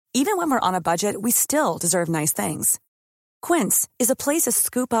Even when we're on a budget, we still deserve nice things. Quince is a place to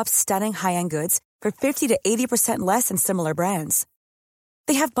scoop up stunning high-end goods for 50 to 80% less than similar brands.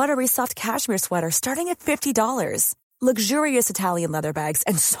 They have buttery soft cashmere sweaters starting at $50, luxurious Italian leather bags,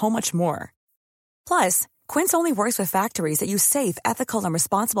 and so much more. Plus, Quince only works with factories that use safe, ethical, and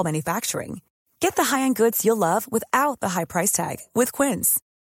responsible manufacturing. Get the high-end goods you'll love without the high price tag with Quince.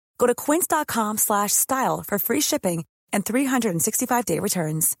 Go to quince.com/style for free shipping and 365-day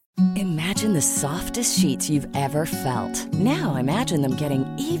returns. Imagine the softest sheets you've ever felt. Now imagine them getting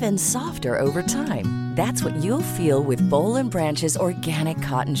even softer over time. That's what you'll feel with Boll & Branch's organic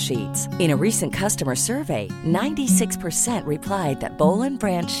cotton sheets. In a recent customer survey, 96% replied that Boll &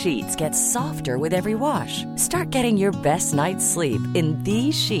 Branch sheets get softer with every wash. Start getting your best night's sleep in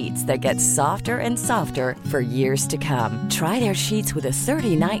these sheets that get softer and softer for years to come. Try their sheets with a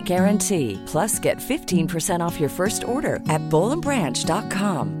 30-night guarantee. Plus, get 15% off your first order at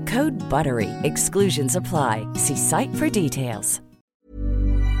bollandbranch.com. Code BUTTERY. Exclusions apply. See site for details.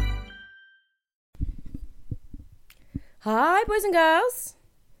 Hi, boys and girls.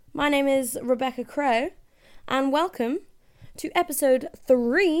 My name is Rebecca Crow, and welcome to episode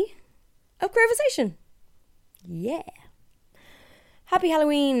 3 of Crowversation. Yeah. Happy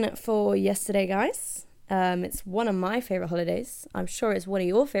Halloween for yesterday, guys. It's one of my favourite holidays. I'm sure it's one of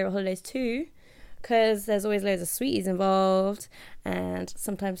your favourite holidays too, because there's always loads of sweeties involved, and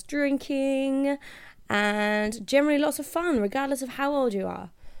sometimes drinking, and generally lots of fun, regardless of how old you are.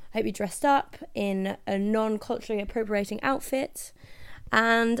 I hope you dressed up in a non-culturally appropriating outfit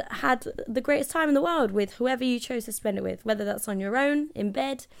and had the greatest time in the world with whoever you chose to spend it with, whether that's on your own, in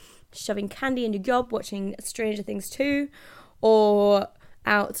bed, shoving candy in your gob, watching Stranger Things 2, or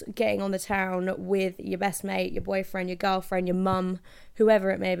out getting on the town with your best mate, your boyfriend, your girlfriend, your mum, whoever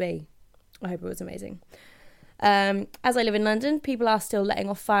it may be. I hope it was amazing. As I live in London, people are still letting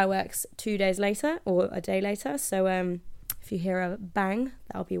off fireworks 2 days later, or a day later, so if you hear a bang,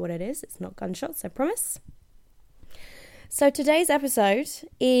 that'll be what it is. It's not gunshots, I promise. So today's episode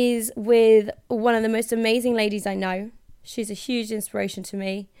is with one of the most amazing ladies I know. She's a huge inspiration to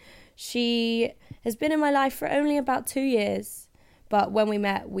me. She has been in my life for only about 2 years, but when we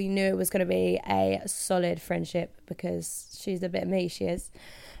met, we knew it was going to be a solid friendship because she's a bit me, she is.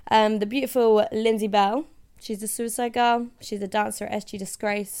 The beautiful Lindsay Bell. She's a Suicide Girl. She's a dancer at SG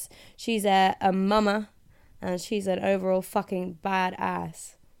Disgrace. She's a mama. And she's an overall fucking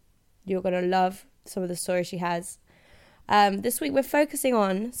badass. You're going to love some of the stories she has. This week we're focusing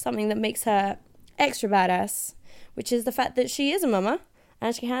on something that makes her extra badass, which is the fact that she is a mama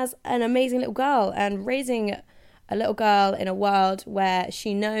and she has an amazing little girl. And raising a little girl in a world where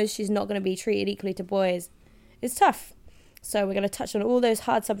she knows she's not going to be treated equally to boys is tough. So we're going to touch on all those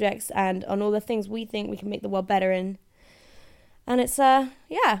hard subjects and on all the things we think we can make the world better in. And it's, I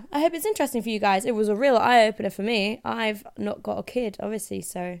hope it's interesting for you guys. It was a real eye-opener for me. I've not got a kid, obviously,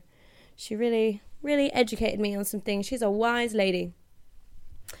 so she really, really educated me on some things. She's a wise lady.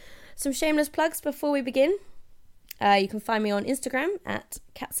 Some shameless plugs before we begin. You can find me on Instagram at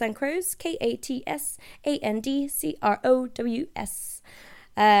Catsandcrows, KATSANDCROWS.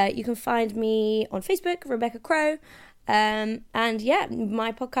 You can find me on Facebook, Rebecca Crow. And yeah,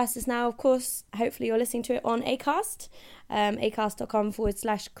 my podcast is now, of course, hopefully you're listening to it on Acast,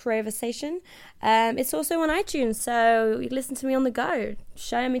 acast.com/Crowversation. It's also on iTunes, so you listen to me on the go,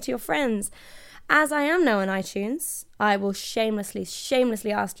 share me to your friends. As I am now on iTunes, I will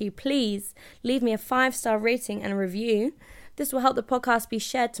shamelessly ask you, please leave me a 5-star rating and a review. This will help the podcast be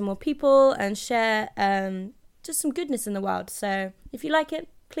shared to more people and share just some goodness in the world. So if you like it,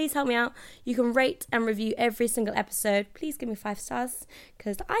 please help me out. You can rate and review every single episode. Please give me 5 stars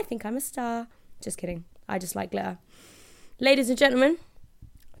because I think I'm a star. Just kidding. I just like glitter. Ladies and gentlemen,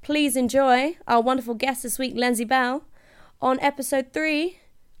 please enjoy our wonderful guest this week, Lindsay Bell, on episode 3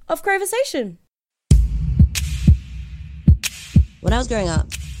 of Crowversation. When I was growing up,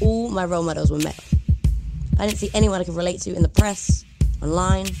 all my role models were male. I didn't see anyone I could relate to in the press,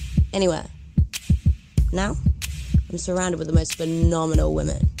 online, anywhere. Now, I'm surrounded with the most phenomenal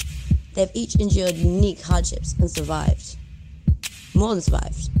women. They've each endured unique hardships and survived. More than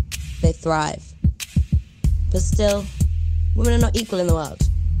survived. They thrive. But still, women are not equal in the world.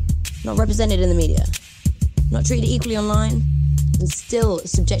 Not represented in the media. Not treated equally online. And still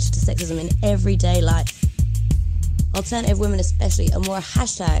subjected to sexism in everyday life. Alternative women especially are more a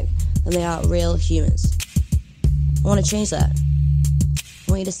hashtag than they are real humans. I want to change that.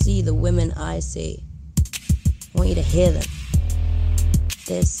 I want you to see the women I see. I want you to hear them.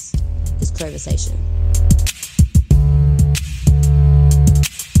 This is Crowversation.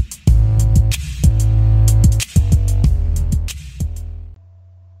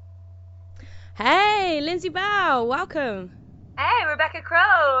 Lindsay Bow, welcome. Hey, Rebecca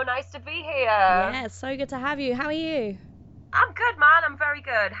Crow, nice to be here. Yeah, it's so good to have you. How are you? I'm good, man. I'm very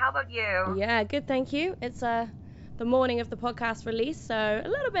good. How about you? Yeah, good, thank you. It's the morning of the podcast release, so a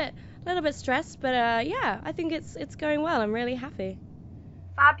little bit stressed, but yeah, I think it's going well. I'm really happy.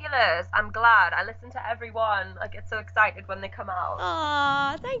 Fabulous. I'm glad. I listen to everyone. I get so excited when they come out.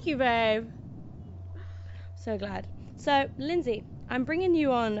 Aw, thank you, babe. So glad. So, Lindsay, I'm bringing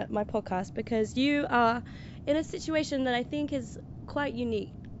you on my podcast because you are in a situation that I think is quite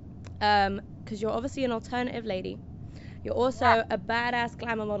unique. Because you're obviously an alternative lady. You're also a badass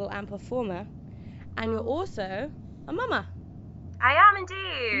glamour model and performer. And you're also a mama. I am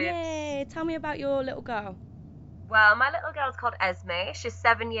indeed. Yay! Tell me about your little girl. Well, my little girl's called Esme. She's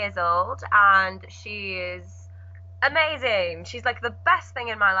 7 years old and she is amazing. She's like the best thing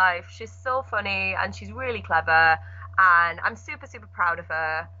in my life. She's so funny and she's really clever. And I'm super, super proud of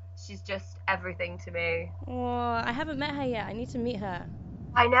her. She's just everything to me. Oh, I haven't met her yet. I need to meet her.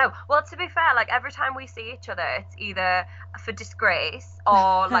 I know. Well, to be fair, like every time we see each other, it's either for disgrace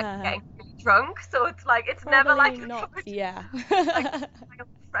or like getting really drunk. So it's like it's Probably never like not. a Yeah. like,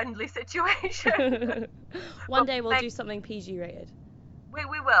 friendly situation. One day we'll do something PG rated. We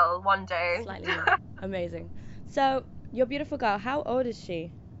will one day. Slightly more. Amazing. So your beautiful girl, how old is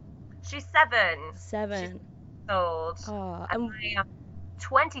she? She's 7. 7. She's old. Oh, And I am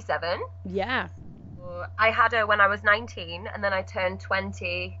 27. yeah. I had her when I was 19, and then I turned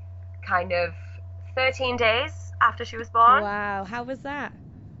 20 kind of 13 days after she was born. Wow. How was that?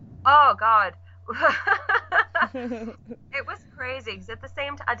 Oh, God. It was crazy, because at the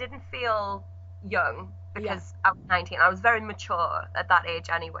same time, I didn't feel young, because I was 19. I was very mature at that age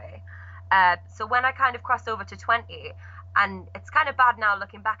anyway. So when I kind of crossed over to 20, and it's kind of bad now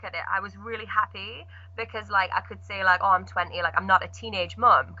looking back at it, I was really happy because like I could say like, oh, I'm 20, like I'm not a teenage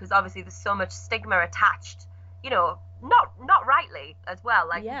mum, because obviously there's so much stigma attached, you know, not rightly as well,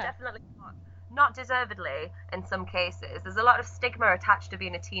 like definitely not deservedly in some cases. There's a lot of stigma attached to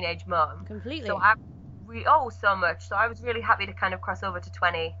being a teenage mum. Completely. So so much. So I was really happy to kind of cross over to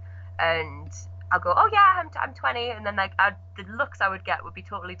 20, and I'll go, oh yeah, I'm 20, and then like the looks I would get would be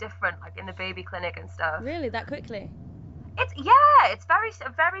totally different, like in the baby clinic and stuff. Really, that quickly? It's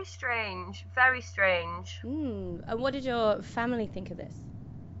very strange, very strange. And what did your family think of this?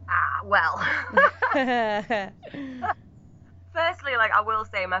 Well, firstly, like I will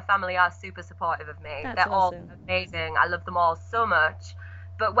say, my family are super supportive of me. That's They're awesome. all amazing. I love them all so much.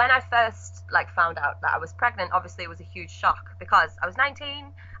 But when I first like found out that I was pregnant, obviously it was a huge shock because I was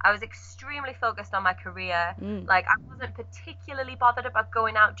 19. I was extremely focused on my career. Like I wasn't particularly bothered about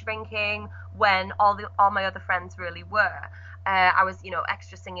going out drinking when all my other friends really were. I was,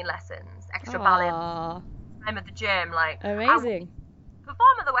 extra singing lessons, extra ballet, time at the gym, like amazing. I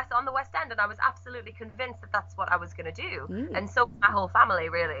perform on the West End, and I was absolutely convinced that that's what I was going to do, and so was my whole family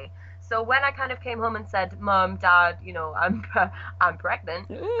really. So when I kind of came home and said, Mum, Dad, I'm pregnant,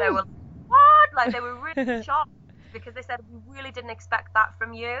 they were like, what? Like they were really shocked because they said, we really didn't expect that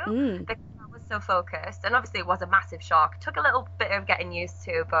from you because I was so focused. And obviously it was a massive shock. It took a little bit of getting used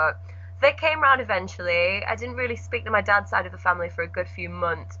to, but they came round eventually. I didn't really speak to my dad's side of the family for a good few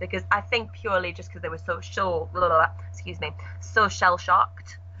months because I think purely just because they were so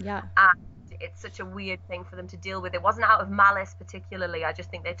shell-shocked. Yeah. And it's such a weird thing for them to deal with. It wasn't out of malice particularly. I just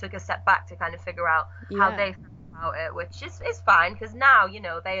think they took a step back to kind of figure out how they felt about it, which is fine because now,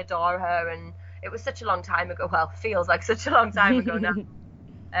 they adore her, and it was such a long time ago. Well, feels like such a long time ago now.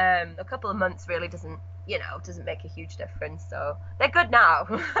 A couple of months really doesn't make a huge difference. So they're good now.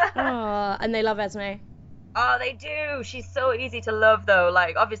 Oh, and they love Esme. Oh, they do. She's so easy to love though.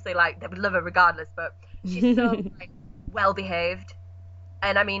 Like obviously like they would love her regardless, but she's so like well behaved.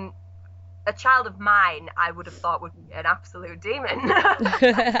 And I mean, a child of mine, I would have thought would be an absolute demon.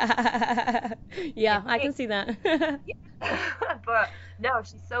 Yeah, I can see that. But no,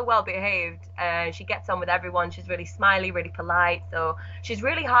 she's so well behaved. She gets on with everyone. She's really smiley, really polite. So she's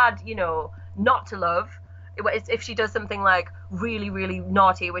really hard, not to love. If she does something like really, really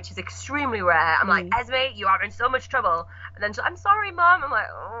naughty, which is extremely rare, I'm like, Esme, you are in so much trouble. And then I'm sorry, Mom. I'm like,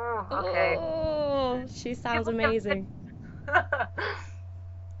 oh, okay. Oh, she sounds amazing.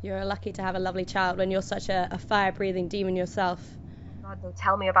 You're lucky to have a lovely child when you're such a fire-breathing demon yourself. God, no,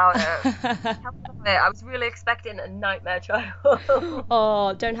 tell me about it. I was really expecting a nightmare child.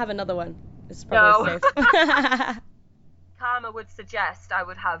 Oh, don't have another one. It's probably safe. Karma would suggest I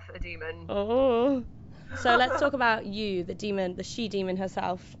would have a demon. Oh. So let's talk about you, the demon, the she-demon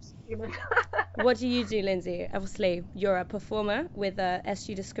herself. What do you do, Lindsay? Obviously, you're a performer with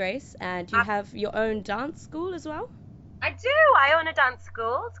SG Disgrace, and you have your own dance school as well? I do. I own a dance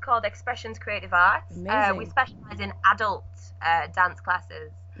school. It's called Expressions Creative Arts. Amazing. We specialise in adult dance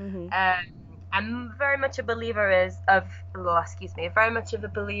classes. I'm very much a believer very much of a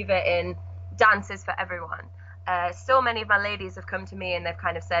believer in dances for everyone. So many of my ladies have come to me and they've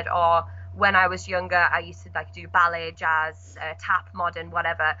kind of said, oh, when I was younger, I used to like do ballet, jazz, tap, modern,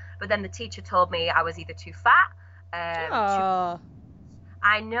 whatever. But then the teacher told me I was either too fat,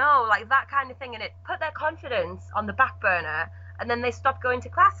 I know, like that kind of thing, and it put their confidence on the back burner, and then they stopped going to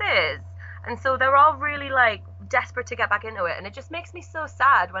classes, and so they're all really like desperate to get back into it, and it just makes me so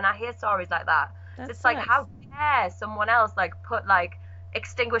sad when I hear stories like that. It's like, how dare someone else like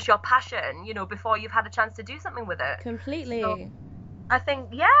extinguish your passion, before you've had a chance to do something with it. Completely. So I think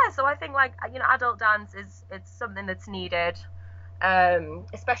like, adult dance it's something that's needed,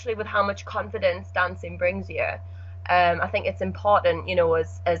 especially with how much confidence dancing brings you. I think it's important,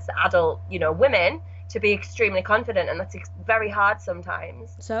 as adult, women to be extremely confident, and that's very hard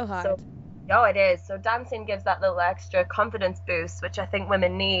sometimes. So hard. It is. So dancing gives that little extra confidence boost, which I think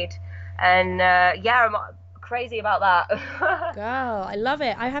women need. And I'm crazy about that. Girl, I love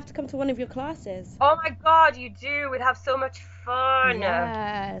it. I have to come to one of your classes. Oh my God, you do. We'd have so much fun.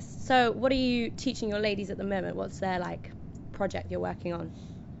 Yes. So what are you teaching your ladies at the moment? What's their project you're working on?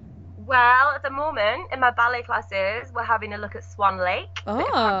 Well, at the moment, in my ballet classes, we're having a look at Swan Lake.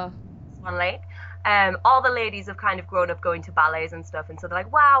 Oh. Swan Lake. All the ladies have kind of grown up going to ballets and stuff, and so they're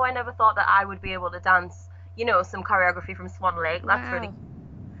like, wow, I never thought that I would be able to dance, some choreography from Swan Lake. That's wow.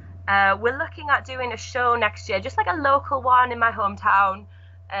 really we're looking at doing a show next year, just like a local one in my hometown.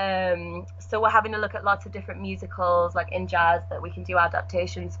 So we're having a look at lots of different musicals, like in jazz, that we can do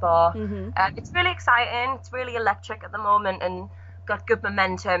adaptations for. It's really exciting. It's really electric at the moment, and got good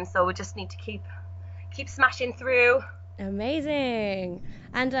momentum, so we just need to keep smashing through. Amazing.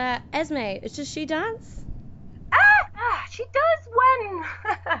 And Esme, does she dance? She does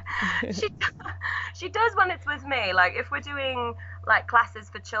she does when it's with me. Like if we're doing like classes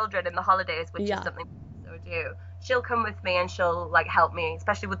for children in the holidays, which is something we also do, she'll come with me and she'll like help me,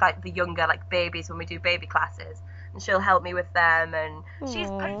 especially with like the younger like babies when we do baby classes, and she'll help me with them, and she's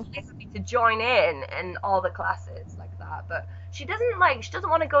perfectly happy to join in all the classes like that. But she doesn't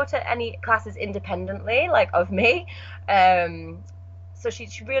want to go to any classes independently like of me. So she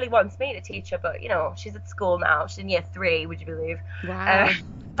really wants me to teach her, but she's at school now. She's in year 3, would you believe? Wow.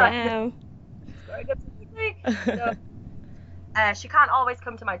 Damn. Very good to me. So, she can't always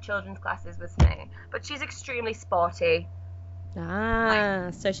come to my children's classes with me, but she's extremely sporty.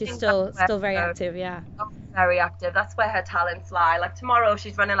 So she's still very active, yeah. Oh, very active. That's where her talents lie. Like tomorrow,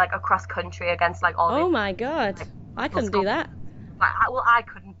 she's running like across country against like all. Oh my God, I couldn't do that. I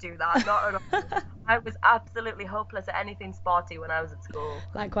couldn't do that. Not at all. I was absolutely hopeless at anything sporty when I was at school.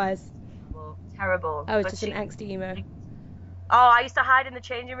 Likewise. Terrible. I was just an angsty emo. Oh, I used to hide in the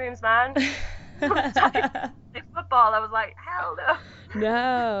changing rooms, man. In football, I was like, hell no.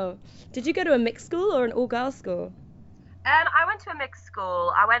 No. Did you go to a mixed school or an all-girls school? I went to a mixed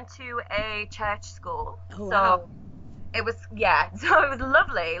school. I went to a church school. Oh, wow. It was, so it was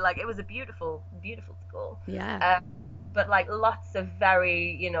lovely. Like, it was a beautiful, beautiful school. Yeah. But, like, lots of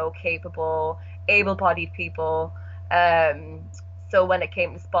very, capable, able-bodied people. So when it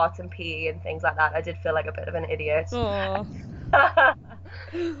came to sports and PE and things like that, I did feel like a bit of an idiot. Aww.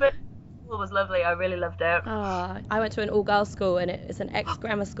 But school was lovely. I really loved it. I went to an all-girls school, and it's an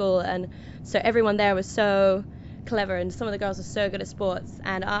ex-grammar school, and so everyone there was so clever, and some of the girls were so good at sports,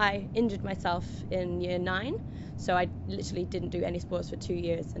 and I injured myself in year 9, so I literally didn't do any sports for 2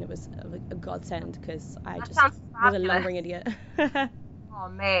 years, and it was a godsend because I just was a lumbering idiot. Oh,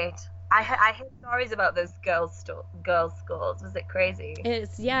 mate. I hear stories about those girls' schools. Was it crazy?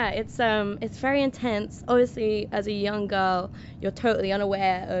 It's very intense. Obviously, as a young girl, you're totally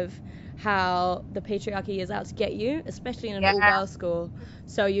unaware of how the patriarchy is out to get you, especially in an all-girls school.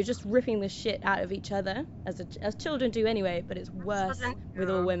 So you're just ripping the shit out of each other, as children do anyway, but it's worse with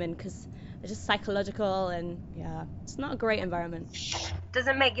all women because they're just psychological, and it's not a great environment. Does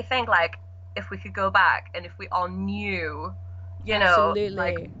it make you think, like, if we could go back and if we all knew, Absolutely.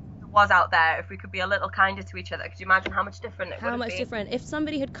 like, was out there, if we could be a little kinder to each other? Could you imagine how much different it would have been? How much different? If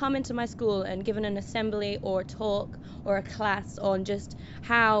somebody had come into my school and given an assembly or a talk or a class on just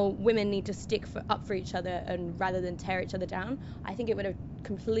how women need to stick up for each other and rather than tear each other down, I think it would have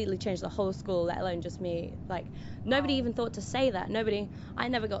completely changed the whole school, let alone just me. Like, nobody even thought to say that. I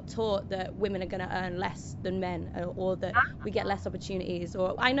never got taught that women are going to earn less than men, or that we get less opportunities,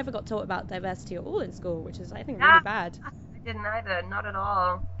 or I never got taught about diversity at all in school, which is, I think, really bad. I didn't either, not at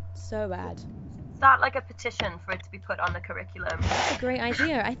all. So bad. Start like a petition for it to be put on the curriculum. That's a great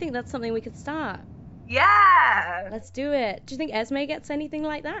idea. I think that's something we could start. Yeah. Let's do it. Do you think Esme gets anything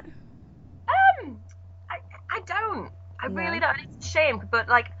like that? I don't. I No. really don't. It's a shame, but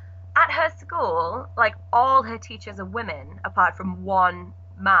like at her school, like all her teachers are women, apart from one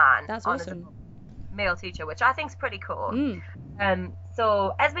man. That's on as awesome. a male teacher, which I think is pretty cool. Mm.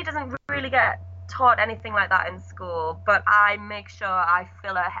 So Esme doesn't really get taught anything like that in school, but I make sure I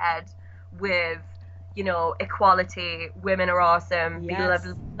fill her head with, you know, equality, women are awesome, Yes.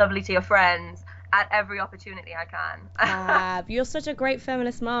 be lovely to your friends at every opportunity I can. You're such a great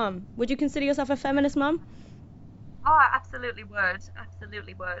feminist mom. Would you consider yourself a feminist mom? Oh, I absolutely would.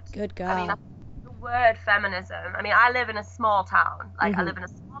 Absolutely would. Good girl. I mean, the word feminism, I mean, I live in a small town. Like, I live in a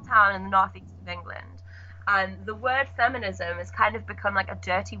small town in the northeast of England. And the word feminism has kind of become like a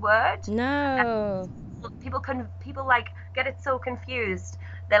dirty word. No. People like get it so confused.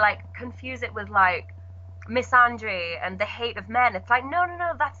 They like confuse it with like misandry and the hate of men. It's like, no,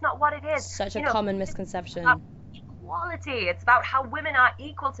 that's not what it is. Such a You know, common it's misconception. about equality. It's about how women are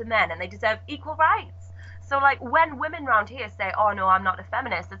equal to men and they deserve equal rights. So like when women around here say, oh no, I'm not a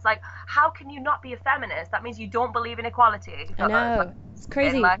feminist, it's like, how can you not be a feminist? That means you don't believe in equality. I know. It's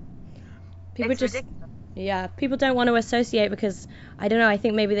crazy. Like, People it's just ridiculous. Yeah, people don't want to associate because I don't know, I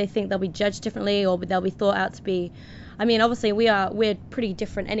think maybe they think they'll be judged differently or they'll be thought out to be. I mean, obviously we're pretty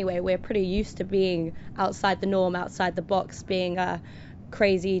different anyway. We're pretty used to being outside the norm, outside the box, being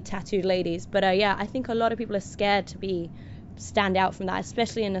crazy tattooed ladies. But yeah, I think a lot of people are scared to stand out from that,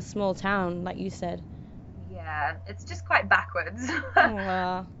 especially in a small town, like you said. Yeah, it's just quite backwards. Oh,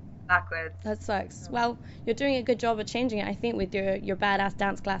 wow. Backwards. That sucks. Well, you're doing a good job of changing it, I think, with your badass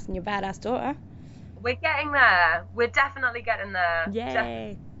dance class and your badass daughter. We're getting there. We're definitely getting there.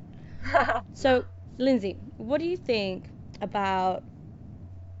 Yay. So, Lindsay, what do you think about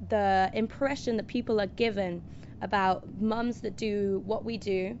the impression that people are given about mums that do what we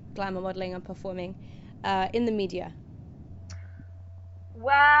do, glamour modeling and performing, in the media?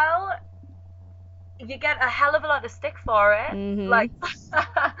 Well, you get a hell of a lot of stick for it. Mhm. Like,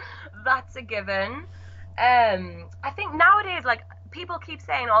 that's a given. I think nowadays, like, people keep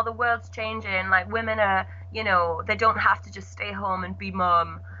saying, oh, the world's changing, like, women are, you know, they don't have to just stay home and be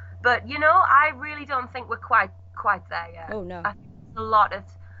mum. But, you know, I really don't think we're quite there yet. Oh, no. I think it's a lot of,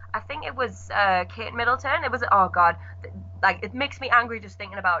 I think it was Kate Middleton. It was, oh, God, like, it makes me angry just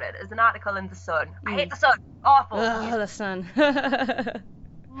thinking about it. There's an article in The Sun. I hate The Sun. Awful. Oh, the sun.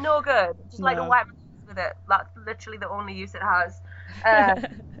 No good. Just like No. a white man with it. That's literally the only use it has.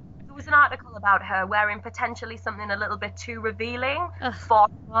 There was an article about her wearing potentially something a little bit too revealing Ugh. for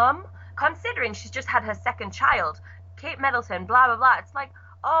mum, considering she's just had her second child. Kate Middleton, blah, blah, blah. It's like,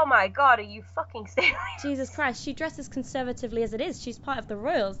 oh my God, are you fucking serious? Jesus Christ, she dresses conservatively as it is. She's part of the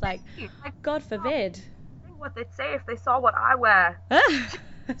royals. Like, Like, God forbid. think what they'd say if they saw what I wear. Do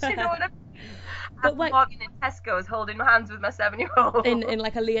you know what I mean? But I'm what- walking in Tesco's holding hands with my 7-year-old. in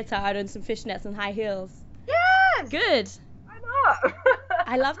like a leotard and some fishnets and high heels. Yes! Good. Why not?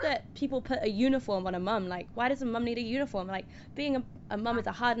 I love that people put a uniform on a mum. Like, why does a mum need a uniform? Like, being a mum is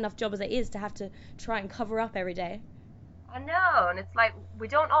a hard enough job as it is to have to try and cover up every day. I know, and it's like, we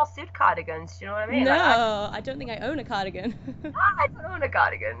don't all suit cardigans, do you know what I mean? No, Like, I don't think I own a cardigan. I don't own a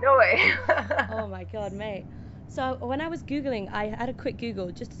cardigan, no way. Oh my God, mate. So when I was Googling, I had a quick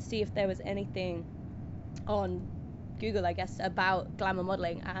Google just to see if there was anything on Google, I guess, about glamour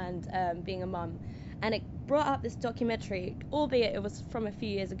modeling and being a mum. And it brought up this documentary, albeit it was from a few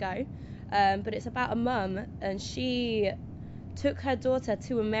years ago, but it's about a mum, and she took her daughter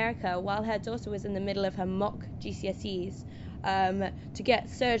to America while her daughter was in the middle of her mock GCSEs to get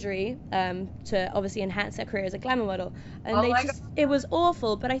surgery to obviously enhance her career as a glamour model. And Oh my God. it was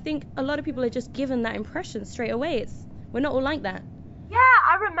awful, but I think a lot of people are just given that impression straight away. We're not all like that. Yeah,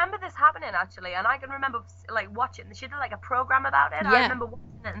 I remember this happening actually, and I can remember like watching. She did like a program about it. Yeah. I remember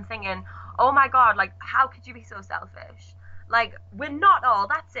watching it and thinking, oh my God, like how could you be so selfish? Like we're not all.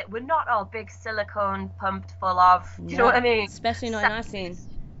 That's it. We're not all big silicone pumped full of. Do you know what I mean? Especially not in our scene.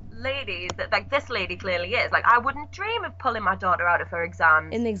 Ladies that like this lady clearly is. Like I wouldn't dream of pulling my daughter out of her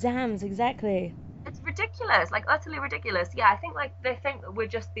exams. In the exams, exactly. It's ridiculous, like utterly ridiculous. Yeah, I think like they think that we're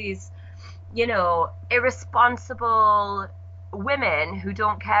just these, you know, irresponsible women who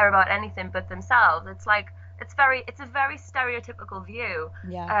don't care about anything but themselves. It's like it's a very stereotypical view.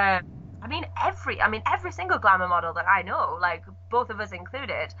 Yeah. I mean every single glamour model that I know, like both of us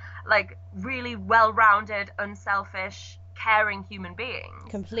included, like really well-rounded, unselfish, caring human beings.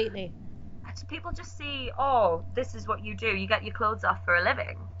 Completely. People just see, oh, this is what you do. You get your clothes off for a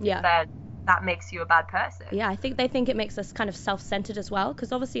living. Yeah. Then that makes you a bad person. Yeah, I think they think it makes us kind of self-centered as well,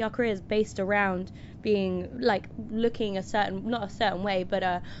 because obviously our career is based around being like looking a certain, not a certain way, but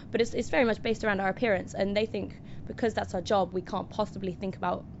it's very much based around our appearance, and they think because that's our job, we can't possibly think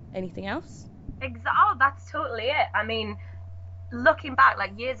about anything else. Oh, that's totally it. I mean, looking back,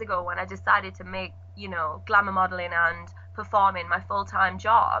 like years ago when I decided to make, glamour modeling and performing my full-time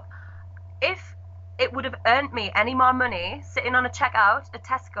job, if it would have earned me any more money sitting on a checkout at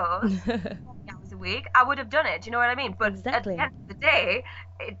Tesco's 40 hours a week, I would have done it. Do you know what I mean? But exactly. At the end of the day,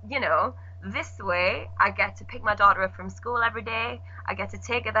 this way I get to pick my daughter up from school every day. I get to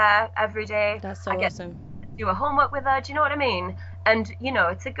take her there every day. That's so I get awesome. to do a homework with her. Do you know what I mean? And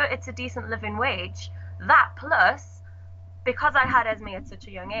it's a decent living wage. That plus, because I had Esme at such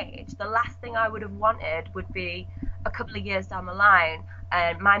a young age, the last thing I would have wanted would be a couple of years down the line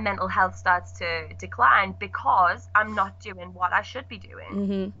and my mental health starts to decline because I'm not doing what I should be doing.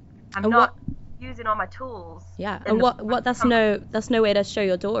 Mm-hmm. I'm not using all my tools. Yeah, and that's no way to show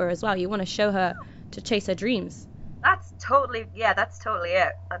your daughter as well. You want to show her to chase her dreams. That's totally it. That's totally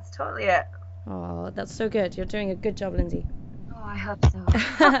it. Oh, that's so good. You're doing a good job, Lindsay. Oh, I hope so.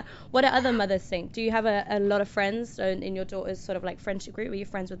 What do other mothers think? Do you have a lot of friends in your daughter's sort of like friendship group? Are you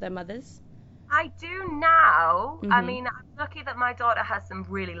friends with their mothers? I do now. Mm-hmm. I mean, I'm lucky that my daughter has some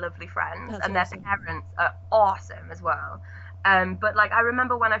really lovely friends, That's and awesome. their parents are awesome as well. But like, I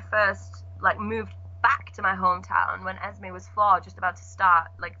remember when I first moved back to my hometown when Esme was 4, just about to start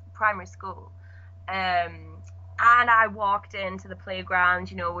like primary school, and I walked into the playground,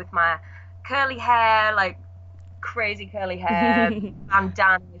 with my curly hair, like crazy curly hair,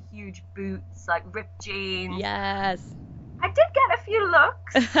 bandana, huge boots, like ripped jeans. Yes. I did get a few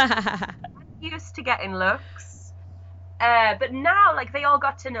looks. Used to getting looks, but now they all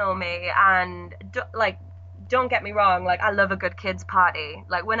got to know me, and don't get me wrong, I love a good kids party.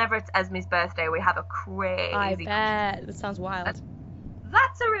 Whenever it's Esme's birthday, we have a crazy. I bet. That sounds wild.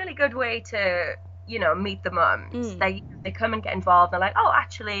 That's a really good way to meet the mums. They come and get involved. They're like, oh,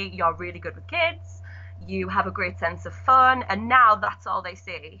 actually you're really good with kids, you have a great sense of fun, and now that's all they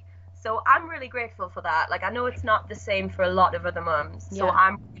see. So I'm really grateful for that. I know it's not the same for a lot of other mums. So Yeah.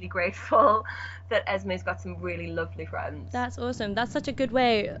 I'm really grateful that Esme's got some really lovely friends. That's awesome. That's such a good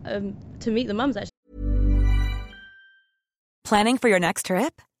way to meet the mums, actually. Planning for your next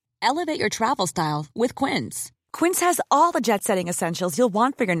trip? Elevate your travel style with Quince. Quince has all the jet-setting essentials you'll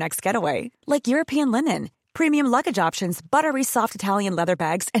want for your next getaway, like European linen, premium luggage options, buttery soft Italian leather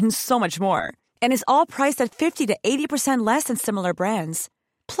bags, and so much more. And is all priced at 50 to 80% less than similar brands.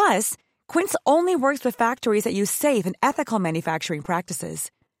 Plus, Quince only works with factories that use safe and ethical manufacturing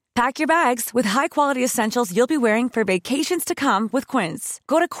practices. Pack your bags with high-quality essentials you'll be wearing for vacations to come with Quince.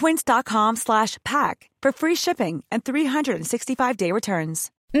 Go to quince.com/pack for free shipping and 365-day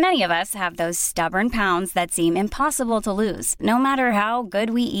returns. Many of us have those stubborn pounds that seem impossible to lose, no matter how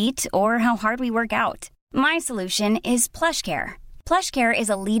good we eat or how hard we work out. My solution is PlushCare. PlushCare is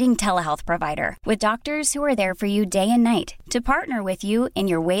a leading telehealth provider with doctors who are there for you day and night to partner with you in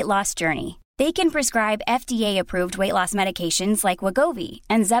your weight loss journey. They can prescribe FDA-approved weight loss medications like Wegovy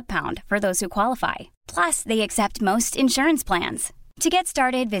and Zepbound for those who qualify. Plus, they accept most insurance plans. To get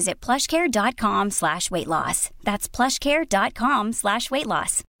started, visit plushcare.com/weightloss. That's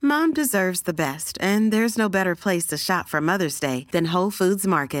plushcare.com/weightloss. Mom deserves the best, and there's no better place to shop for Mother's Day than Whole Foods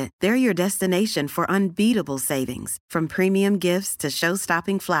Market. They're your destination for unbeatable savings, from premium gifts to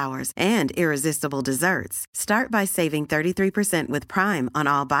show-stopping flowers and irresistible desserts. Start by saving 33% with Prime on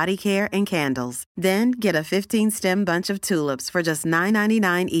all body care and candles. Then get a 15-stem bunch of tulips for just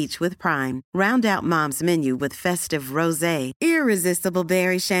 $9.99 each with Prime. Round out Mom's menu with festive rosé, irresistible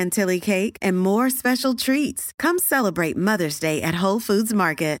berry chantilly cake, and more special treats. Come celebrate Mother's Day at Whole Foods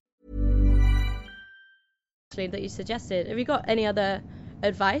Market. That you suggested. Have you got any other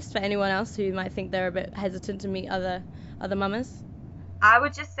advice for anyone else who might think they're a bit hesitant to meet other mamas? I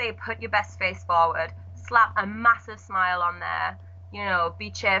would just say put your best face forward. Slap a massive smile on there.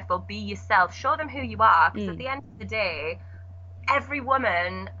 Be cheerful, be yourself. Show them who you are, because at the end of the day, every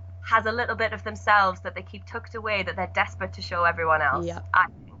woman has a little bit of themselves that they keep tucked away that they're desperate to show everyone else. Yeah. I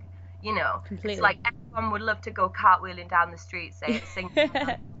think. Completely. It's like everyone would love to go cartwheeling down the street, singing.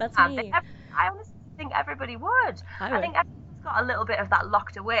 That's me. I honestly think everybody would. I think everyone's got a little bit of that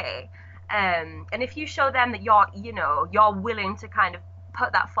locked away. And if you show them that you're willing to kind of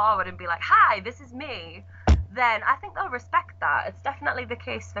put that forward and be like, hi, this is me, then I think they'll respect that. It's definitely the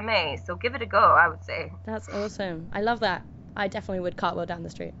case for me. So give it a go, I would say. That's awesome. I love that. I definitely would cartwheel down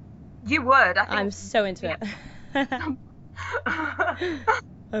the street. You would. I think I'm so into it.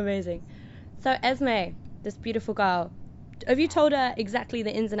 Amazing. So Esme, this beautiful girl, Have you told her exactly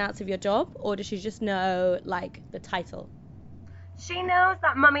the ins and outs of your job, or does she just know like the title? She knows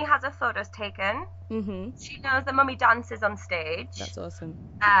that Mummy has her photos taken. Mm-hmm. She knows that Mummy dances on stage. That's awesome.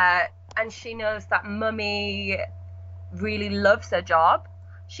 And she knows that Mummy really loves her job.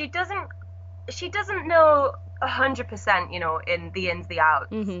 She doesn't know 100%, you know, in the ins, the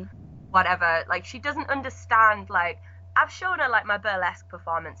outs, whatever. Like, she doesn't understand, like, I've shown her, like, my burlesque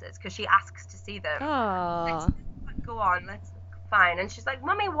performances because she asks to see them. Aww. Like, go on, let's, fine. And she's like,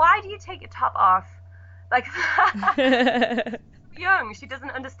 Mummy, why do you take your top off? Like, young, she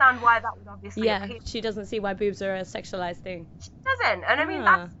doesn't understand why that would obviously appeal. She doesn't see why boobs are a sexualized thing. She doesn't. And I mean,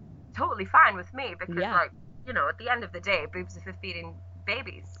 that's totally fine with me because, like, you know, at the end of the day, boobs are for feeding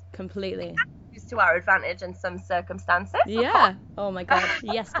babies. Completely. Used to our advantage in some circumstances. Yeah. Oh my god.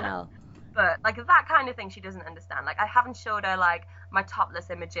 Yes, gal. But like that kind of thing she doesn't understand. Like, I haven't showed her like my topless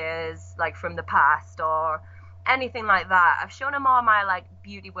images like from the past or anything like that. I've shown her more my like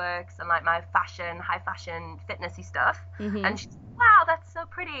beauty works and like my fashion, high fashion, fitnessy stuff. And she's like, wow, that's so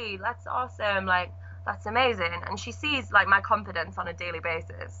pretty. That's awesome. Like, that's amazing. And she sees like my confidence on a daily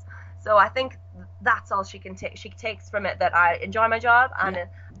basis. So I think that's all she can take. She takes from it that I enjoy my job and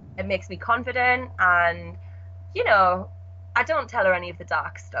it makes me confident. And, you know, I don't tell her any of the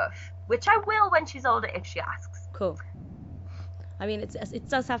dark stuff, which I will when she's older if she asks. Cool. I mean, it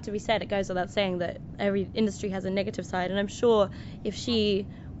does have to be said. It goes without saying that every industry has a negative side. And I'm sure if she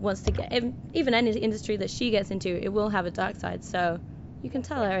wants to get, even any industry that she gets into, it will have a dark side. So you can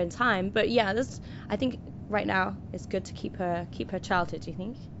tell her in time. But yeah, I think right now it's good to keep her childhood, do you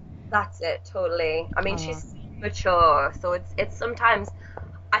think? That's it, totally. I mean, she's mature, so it's sometimes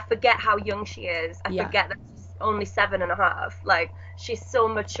I forget how young she is. I forget that she's only 7.5. Like, she's so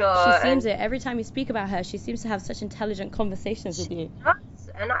mature. She seems it. Every time you speak about her, she seems to have such intelligent conversations with you.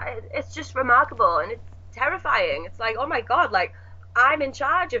 And it's just remarkable, and it's terrifying. It's like, oh my god, like, I'm in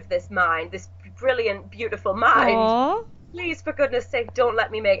charge of this mind, this brilliant, beautiful mind. Aww. Please, for goodness sake, don't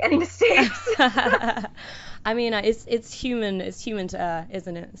let me make any mistakes. I mean, it's human to her,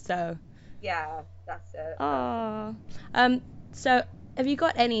 isn't it? So. Yeah, that's it. Oh. So, have you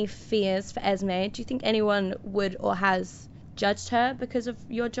got any fears for Esme? Do you think anyone would or has judged her because of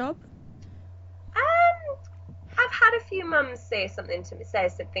your job? I've had a few mums say something to me, say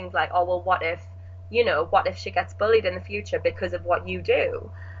some things like, oh, well, what if she gets bullied in the future because of what you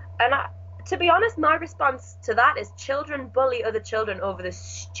do? And to be honest, my response to that is children bully other children over the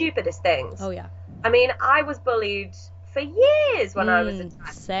stupidest things. Oh, yeah. I mean, I was bullied for years when I was a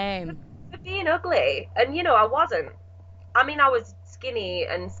child. Same. For being ugly. And, you know, I wasn't. I mean, I was skinny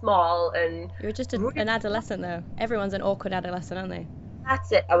and small and... You were just an adolescent, though. Everyone's an awkward adolescent, aren't they?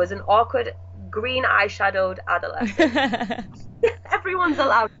 That's it. I was an awkward, green eyeshadowed adolescent. Everyone's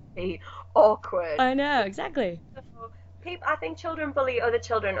allowed to be awkward. I know, exactly. I think children bully other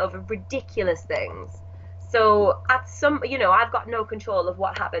children over ridiculous things. So I've got no control of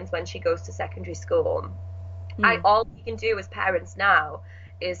what happens when she goes to secondary school. All we can do as parents now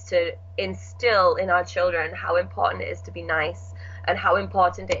is to instill in our children how important it is to be nice and how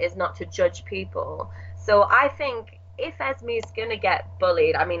important it is not to judge people. So I think if Esme is gonna get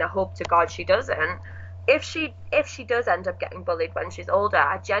bullied, I mean, I hope to God she doesn't. If she does end up getting bullied when she's older,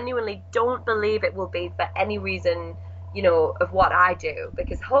 I genuinely don't believe it will be for any reason, you know, of what I do,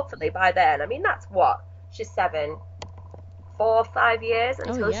 because hopefully by then, I mean, that's what, she's 7, 4 or 5 years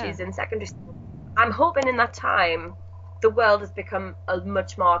until she's in secondary school. I'm hoping in that time the world has become a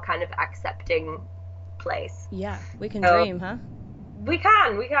much more kind of accepting place. Yeah, we can dream, huh? We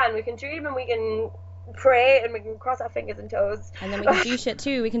can dream, and we can pray, and we can cross our fingers and toes. And then we can do shit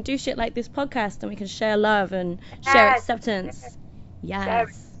too. We can do shit like this podcast, and we can share love and share acceptance.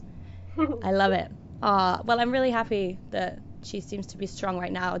 Yes. I love it. Well, I'm really happy that she seems to be strong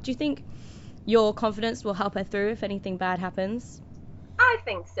right now. Do you think your confidence will help her through if anything bad happens? I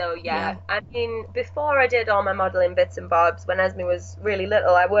think so, yeah. I mean, before I did all my modelling bits and bobs, when Esme was really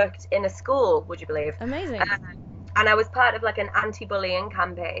little, I worked in a school, would you believe? Amazing. And I was part of like an anti-bullying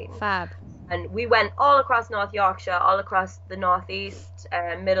campaign. Fab. And we went all across North Yorkshire, all across the Northeast,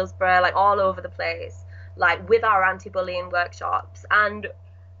 Middlesbrough, like all over the place, like with our anti-bullying workshops. And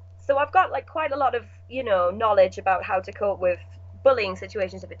so I've got like quite a lot of, you know, knowledge about how to cope with bullying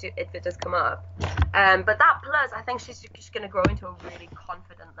situations if it does come up. But that plus, I think she's just going to grow into a really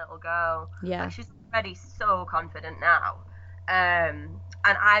confident little girl. Yeah. Like, she's already so confident now. And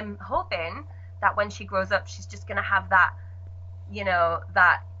I'm hoping that when she grows up, she's just going to have that, you know,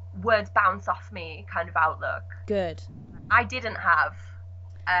 that words bounce off me kind of outlook. Good. I didn't have.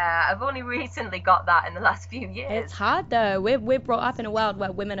 I've only recently got that in the last few years. It's hard though. We're brought up in a world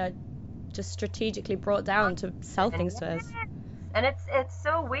where women are just strategically brought down to sell things to us. And it's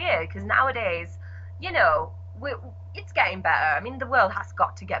so weird because nowadays, you know, it's getting better. I mean, the world has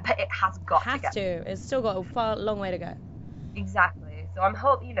got to get better. It has got to get better. It's still got a long way to go. Exactly. So I'm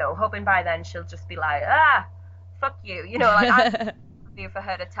hoping by then she'll just be like, fuck you. You know, like I'm happy for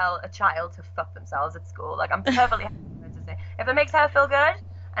her to tell a child to fuck themselves at school. Like I'm perfectly happy for her to say, if it makes her feel good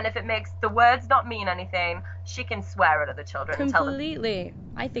and if it makes the words not mean anything, she can swear at other children. Completely. And tell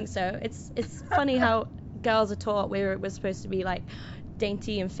them. I think so. It's funny how girls are taught we're supposed to be like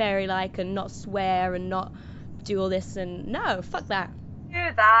dainty and fairy-like and not swear and not do all this, and no, fuck that.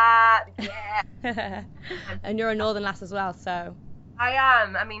 Do that, yeah. And you're a northern lass as well, so. I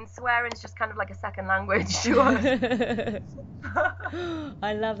am. I mean, swearing's just kind of like a second language, sure.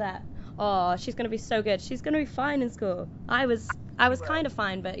 I love that. Oh, she's gonna be so good. She's gonna be fine in school. I was kind of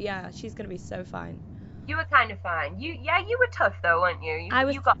fine, but yeah, she's gonna be so fine. You were kind of fine. You were tough though, weren't you?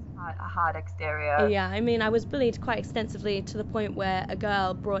 You got a hard exterior. Yeah, I mean, I was bullied quite extensively to the point where a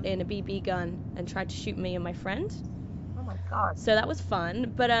girl brought in a BB gun and tried to shoot me and my friend. Oh my god. So that was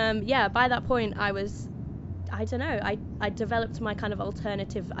fun, but yeah, by that point I don't know, I developed my kind of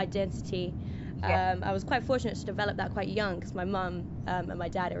alternative identity. Yeah. I was quite fortunate to develop that quite young because my mum and my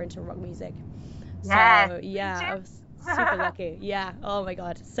dad are into rock music. Yes. So yeah, I was super lucky. Yeah. Oh my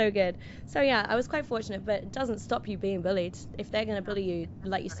god, so good. So yeah, I was quite fortunate, but it doesn't stop you being bullied. If they're gonna bully you,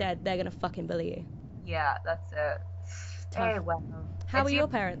 like you said, they're gonna fucking bully you. Yeah, that's it. Tough. Hey, well. How are your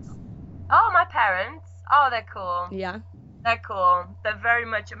parents? Oh, my parents. Oh, they're cool. Yeah. They're cool. They're very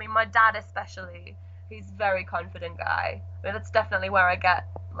much. I mean, my dad especially. He's a very confident guy. I mean, that's definitely where I get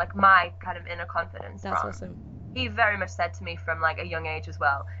like my kind of inner confidence That's from. awesome. He very much said to me from like a young age as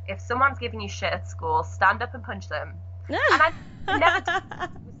well, if someone's giving you shit at school, stand up and punch them. And I never was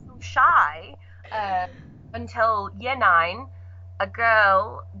so shy until year 9. A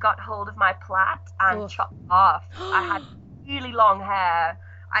girl got hold of my plait and chopped it off. I had really long hair.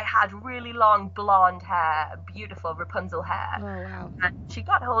 I had really long blonde hair, beautiful Rapunzel hair. Oh, wow. And she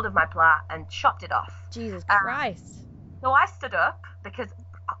got hold of my plait and chopped it off. Jesus Christ. So I stood up because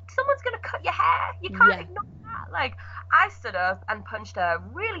someone's going to cut your hair. You can't ignore that. Like, I stood up and punched her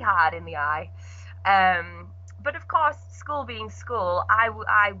really hard in the eye. But of course, school being school,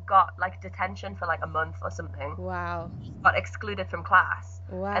 I got like detention for like a month or something. Wow. Got excluded from class.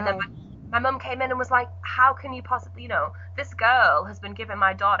 Wow. And then my mum came in and was like, how can you possibly, this girl has been giving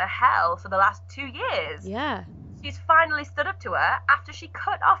my daughter hell for the last 2 years. Yeah. She's finally stood up to her after she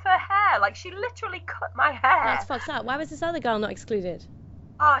cut off her hair. Like, she literally cut my hair. That's fucked up. Why was this other girl not excluded?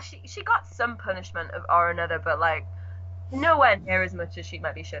 Oh, she got some punishment or another, but like nowhere near as much as she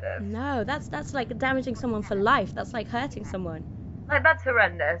maybe should have. No, that's like damaging someone for life. That's like hurting someone. Like, that's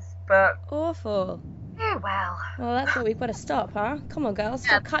horrendous, but Awful. oh well. Well, that's what we've got to stop, huh? Come on, girls.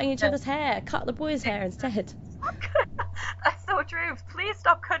 Stop cutting each other's hair. Cut the boys' hair instead. That's so true. Please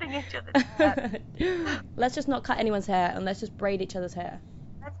stop cutting each other's hair. Let's just not cut anyone's hair and let's just braid each other's hair.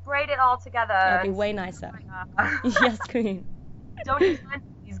 Let's braid it all together. That'd be way nicer. Yes, queen. Don't you find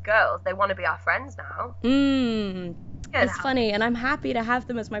these girls? They want to be our friends now. It's funny, and I'm happy to have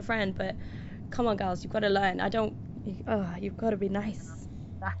them as my friend, but come on, girls, you've got to learn. You've got to be nice.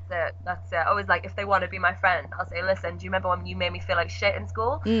 That's it. Always like, if they want to be my friend, I'll say, listen, do you remember when you made me feel like shit in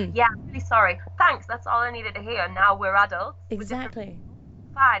school? Yeah, I'm really sorry. Thanks, that's all I needed to hear. Now we're adults. Exactly.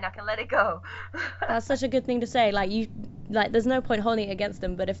 Fine, I can let it go. That's such a good thing to say. There's no point holding it against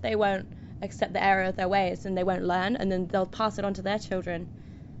them, but if they won't accept the error of their ways, then they won't learn, and then they'll pass it on to their children.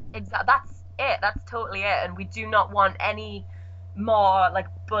 Exactly. That's it. That's totally it. And we do not want any more like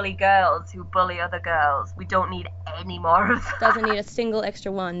bully girls who bully other girls. We don't need any more of that. Doesn't need a single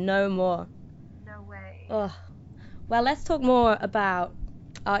extra one. No more. No way. Ugh. Well, let's talk more about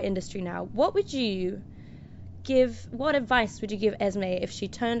our industry now. What advice would you give Esme if she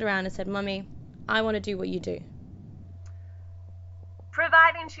turned around and said, Mummy, I want to do what you do?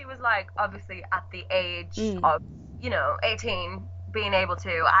 Providing she was like obviously at the age of 18, being able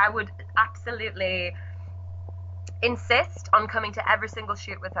to, I would absolutely insist on coming to every single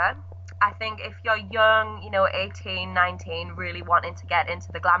shoot with her. I think if you're young, 18, 19, really wanting to get into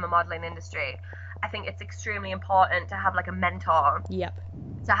the glamour modeling industry, I think it's extremely important to have like a mentor. Yep.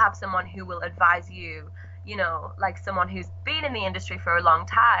 To have someone who will advise you, like someone who's been in the industry for a long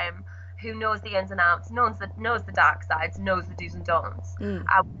time, who knows the ins and outs, knows the dark sides, knows the do's and don'ts.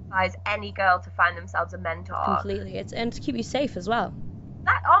 I would advise any girl to find themselves a mentor. Completely. And to keep you safe as well.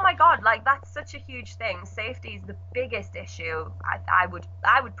 Oh my God, like that's such a huge thing. Safety is the biggest issue I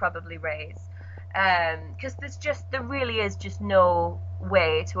would probably raise. Because there really is just no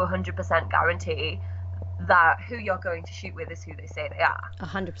way to 100% guarantee that who you're going to shoot with is who they say they are.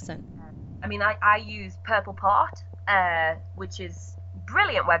 100%. I mean, I use Purple Pot, which is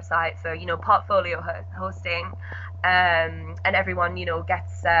brilliant website for, you know, portfolio hosting, and everyone, you know,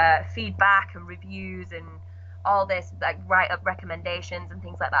 gets feedback and reviews and all this, like, write up recommendations and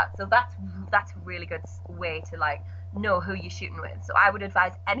things like that. So that's a really good way to, like, know who you're shooting with. So I would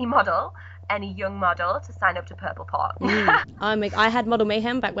advise any model, any young model, to sign up to Purple Pot. I had Model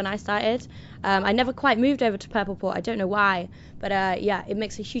Mayhem back when I started. I never quite moved over to Purple Pot. I don't know why, but yeah, it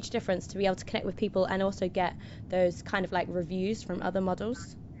makes a huge difference to be able to connect with people and also get those kind of like reviews from other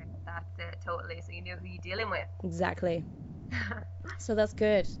models. That's it, totally. So you know who you're dealing with. Exactly. So that's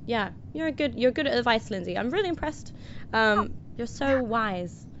good. Yeah, you're good at advice, Lindsay. I'm really impressed. You're so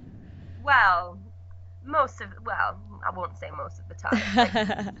wise. Well, I won't say most of the time.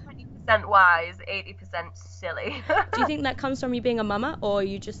 Like 20% wise, 80% silly. Do you think that comes from you being a mama, or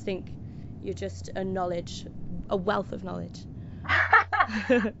you just think you're just a wealth of knowledge?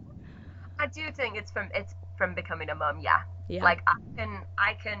 I do think it's from becoming a mum, yeah. Like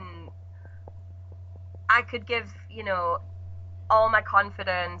I could give, you know, all my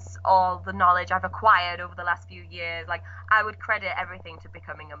confidence, all the knowledge I've acquired over the last few years, like I would credit everything to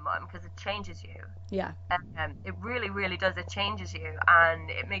becoming a mum, because it changes you. Yeah. It really, really does. It changes you, and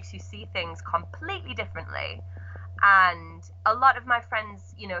it makes you see things completely differently. And a lot of my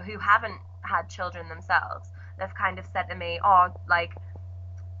friends, you know, who haven't had children themselves, they've kind of said to me, oh, like,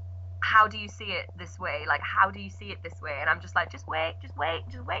 how do you see it this way? Like, how do you see it this way? And I'm just like, just wait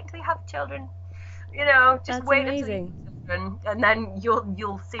until you have children. You know, just That's wait amazing. until you have children, and then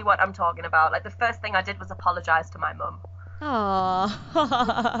you'll see what I'm talking about. Like, the first thing I did was apologize to my mum.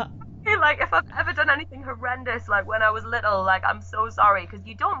 Aww. Like, if I've ever done anything horrendous, like when I was little, like, I'm so sorry, because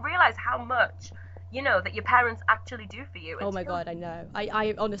you don't realize how much, you know, that your parents actually do for you. Oh my God, I know.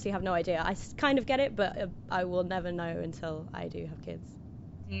 I honestly have no idea. I kind of get it, but I will never know until I do have kids.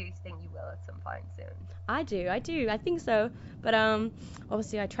 Do you think you will at some point soon? I do. I think so. But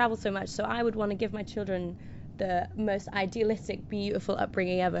obviously I travel so much, so I would want to give my children the most idealistic, beautiful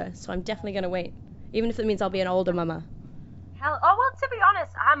upbringing ever. So I'm definitely going to wait, even if it means I'll be an older mama. Well, to be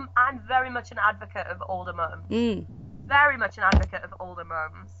honest, I'm very much an advocate of older mums. Very much an advocate of older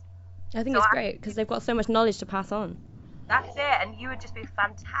mums. I think it's great because they've got so much knowledge to pass on. That's it, and you would just be a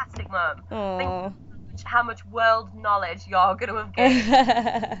fantastic mum. Aww. Think how much world knowledge you're going to have gained.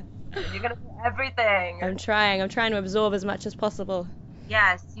 You're going to do everything. I'm trying to absorb as much as possible.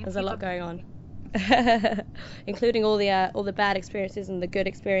 Yes. There's a lot going on. Including all the bad experiences and the good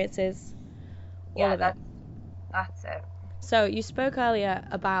experiences. Yeah, that's it. So you spoke earlier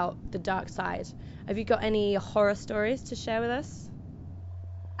about the dark side. Have you got any horror stories to share with us?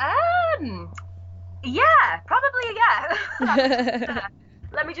 Yeah, probably, yeah.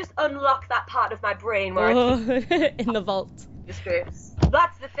 Let me just unlock that part of my brain where in the vault.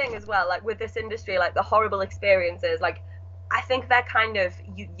 That's the thing as well, like with this industry, like the horrible experiences, like I think they're kind of,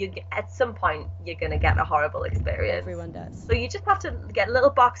 you at some point you're going to get a horrible experience. Everyone does. So you just have to get a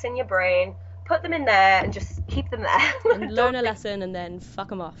little box in your brain, put them in there and just keep them there. And learn a lesson and then fuck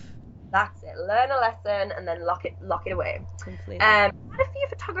them off. That's it. Learn a lesson and then lock it away. Completely. I had a few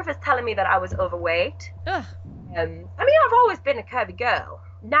photographers telling me that I was overweight. Ugh. I mean, I've always been a curvy girl.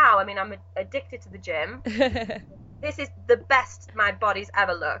 Now, I mean, I'm addicted to the gym. This is the best my body's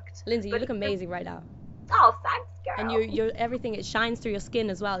ever looked. Lindsay, you look amazing right now. Oh, thanks, girl. And you're everything, it shines through your skin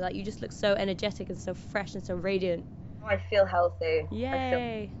as well. Like, you just look so energetic and so fresh and so radiant. Oh, I feel healthy.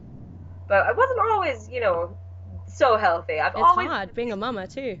 Yay. But I wasn't always, you know, so healthy. It's hard being a mama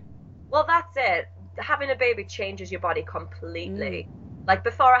too. Well, that's it. Having a baby changes your body completely. Like,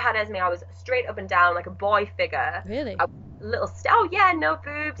 before I had Esme, I was straight up and down, like a boy figure. Really? Oh, yeah, no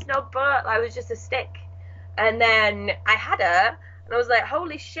boobs, no butt. I was just a stick. And then I had her, and I was like,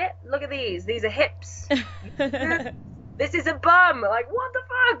 holy shit, look at these. These are hips. This is a bum. Like, what the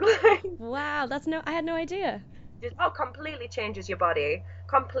fuck? Wow, I had no idea. Just, completely changes your body.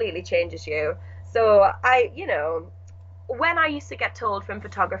 Completely changes you. So you know, when I used to get told from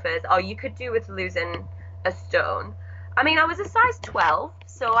photographers, you could do with losing a stone. I mean, I was a size 12,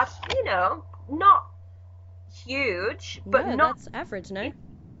 so I, you know, not huge, but no, not... that's average, no?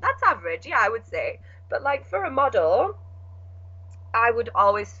 That's average, yeah, I would say. But, like, for a model, I would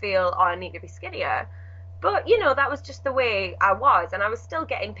always feel, I need to be skinnier. But, you know, that was just the way I was, and I was still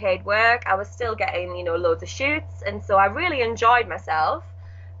getting paid work, I was still getting, you know, loads of shoots, and so I really enjoyed myself.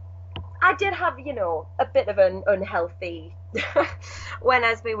 I did have, you know, a bit of an unhealthy... when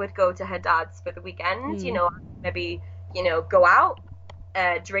Esme would go to her dad's for the weekend, you know, maybe... you know, go out,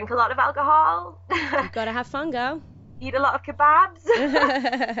 drink a lot of alcohol. You gotta have fun, girl. Eat a lot of kebabs.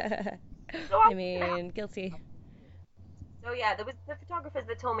 I mean, guilty. So yeah, there was the photographers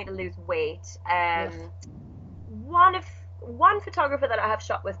that told me to lose weight. Ugh. One photographer that I have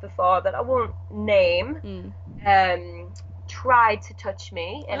shot with before that I won't name, tried to touch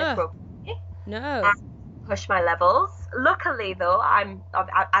me inappropriately. No. And push my levels. Luckily, though, I'm,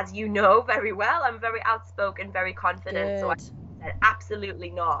 as you know very well, I'm very outspoken, very confident. So I Good. said, absolutely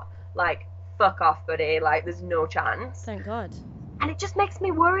not. Like, fuck off, buddy. Like, there's no chance. Thank God. And it just makes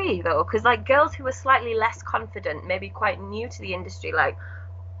me worry, though, because, like, girls who are slightly less confident, maybe quite new to the industry, like,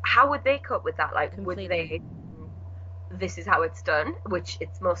 how would they cope with that? Like, would they, this is how it's done, which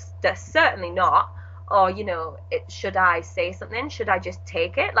it's most certainly not. Or, you know, should I say something? Should I just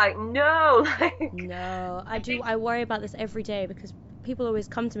take it? Like, no. Like, No, I worry about this every day because people always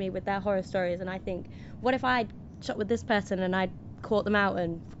come to me with their horror stories, and I think, what if I'd shot with this person and I'd caught them out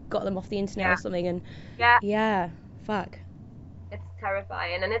and got them off the internet or something? And yeah, fuck. It's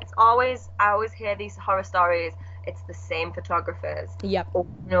terrifying. And it's always, I always hear these horror stories. It's the same photographers Yep. over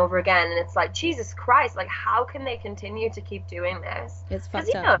and over again. And it's like, Jesus Christ, like, how can they continue to keep doing this? It's Because,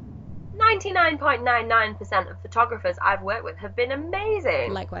 fucked you know, up. 99.99% of photographers I've worked with have been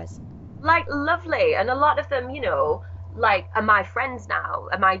amazing. Likewise. Like, lovely. And a lot of them, you know, like, are my friends now,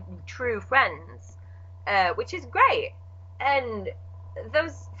 are my true friends, which is great. And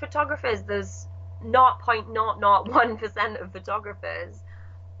those photographers, those 0.001% of photographers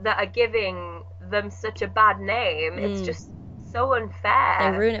that are giving them such a bad name, it's just so unfair.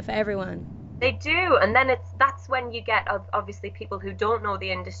 They ruin it for everyone. They do, and then that's when you get obviously people who don't know the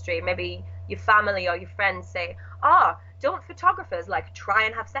industry, maybe your family or your friends say, don't photographers like try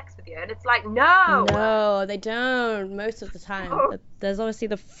and have sex with you? And it's like, no. No, they don't most of the time. Oh. There's obviously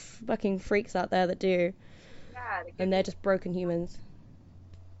the fucking freaks out there that do, Yeah, and they're just broken humans.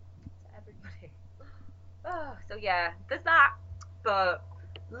 everybody. Oh, so yeah, there's that. But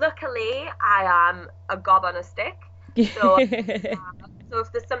luckily, I am a gob on a stick. So, so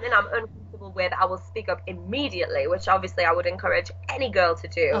if there's something I'm uncomfortable with, I will speak up immediately, which obviously I would encourage any girl to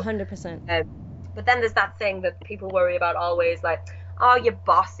do. 100%. But then there's that thing that people worry about always, like, oh, you're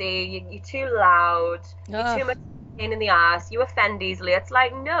bossy, you're too loud, you're too much pain in the ass, you offend easily. It's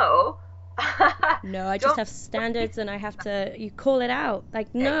like, no. No, I just have standards and I have to, you call it out.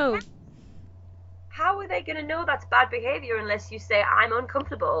 Like, no. How are they going to know that's bad behavior unless you say, I'm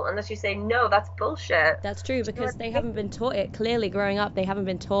uncomfortable, unless you say, no, that's bullshit? That's true, because they haven't been taught it. Clearly, growing up, they haven't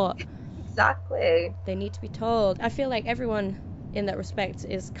been taught. Exactly. They need to be told. I feel like everyone in that respect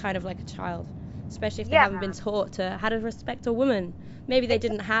is kind of like a child, especially if they Yeah. haven't been taught how to respect a woman. Maybe they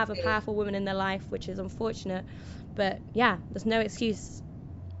didn't have a powerful woman in their life, which is unfortunate. But yeah, there's no excuse.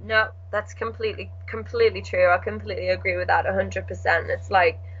 No, that's completely true. I completely agree with that 100%. It's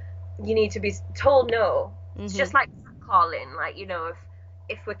like, you need to be told no. It's just like catcalling. Like, you know,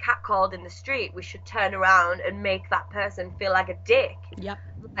 if we're catcalled in the street, we should turn around and make that person feel like a dick. Yep.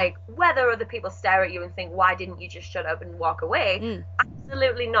 Like, whether other people stare at you and think, why didn't you just shut up and walk away?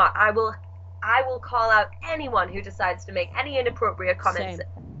 Absolutely not. I will call out anyone who decides to make any inappropriate comments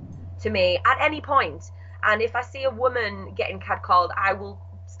to me at any point. And if I see a woman getting catcalled, I will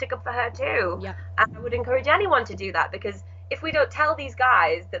stick up for her too. Yep. And I would encourage anyone to do that, because if we don't tell these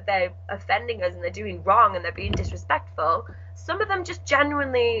guys that they're offending us and they're doing wrong and they're being disrespectful, some of them just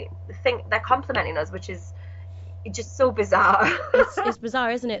genuinely think they're complimenting us, which is just so bizarre. It's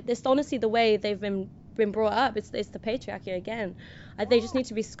bizarre, isn't it? It's honestly the way they've been brought up. It's the patriarchy again. They just need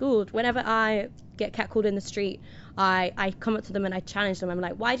to be schooled. Whenever I get catcalled in the street, I come up to them and I challenge them. I'm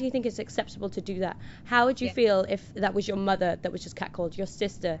like, why do you think it's acceptable to do that? How would you feel if that was your mother that was just catcalled, your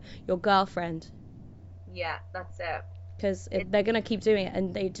sister, your girlfriend? Yeah, that's it. Because they're gonna keep doing it,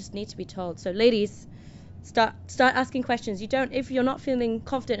 and they just need to be told. So ladies, start asking questions. If you're not feeling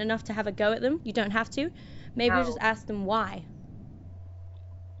confident enough to have a go at them, you don't have to. Maybe you just ask them why.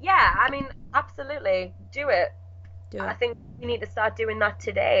 Yeah, I mean, absolutely, do it. I think we need to start doing that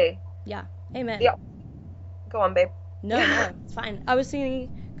today. Yeah, amen. Yeah. Go on, babe. No, it's fine. I was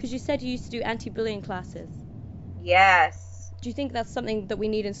thinking, because you said you used to do anti-bullying classes. Yes. Do you think that's something that we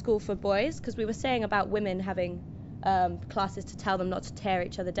need in school for boys? Because we were saying about women having classes to tell them not to tear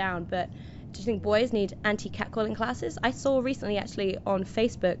each other down, but do you think boys need anti-catcalling classes? I saw recently actually on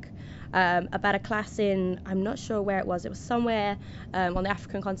Facebook about a class in, I'm not sure where it was somewhere on the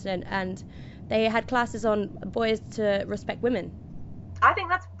African continent, and they had classes on boys to respect women. I think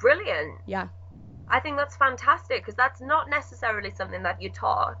that's brilliant. Yeah. I think that's fantastic, because that's not necessarily something that you're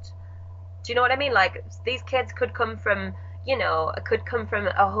taught. Do you know what I mean? Like, these kids could come from,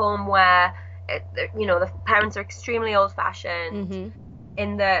 a home where, the parents are extremely old-fashioned,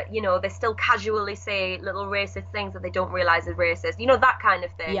 in the, they still casually say little racist things that they don't realize are racist. You know, that kind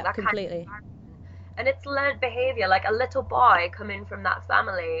of thing. Yeah, that completely. Kind of and it's learned behavior. Like a little boy coming from that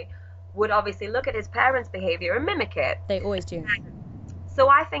family would obviously look at his parents' behavior and mimic it. They always do. So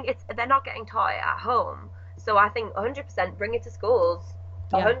I think they're not getting taught it at home. So I think 100% bring it to schools.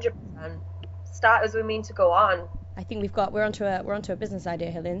 100%. Start as we mean to go on. I think we're onto a business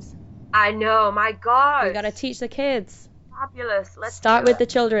idea here, Linz. I know, my God. We got to teach the kids. Fabulous. Let's start with the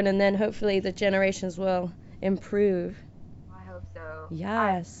children, and then hopefully the generations will improve. I hope so.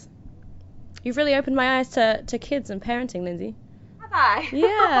 Yes. You've really opened my eyes to kids and parenting, Lindsay. Have I?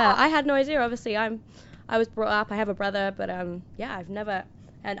 Yeah, I had no idea. Obviously, I was brought up. I have a brother, but yeah, I've never,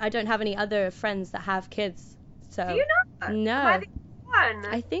 and I don't have any other friends that have kids. So do you not? No. Am I the one?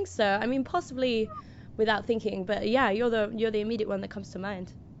 I think so. I mean, possibly without thinking, but yeah, you're the immediate one that comes to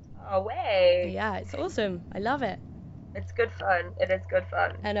mind. Oh way. Yeah, it's awesome. I love it. It's good fun. It is good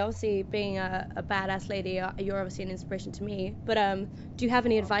fun. And obviously, being a badass lady, you're obviously an inspiration to me. But do you have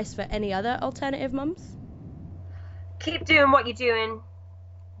any advice for any other alternative mums? Keep doing what you're doing.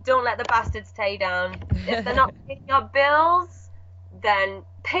 Don't let the bastards tear you down. If they're not paying your bills, then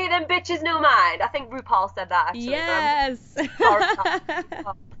pay them bitches no mind. I think RuPaul said that, actually. Yes.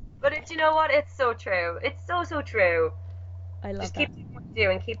 But do you know what? It's so true. It's so true. I love Just that. keep doing what you're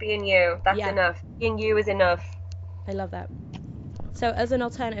doing. Keep being you. That's enough. Being you is enough. I love that. So as an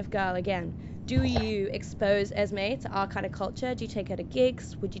alternative girl, again, do you expose Esme to our kind of culture? Do you take her to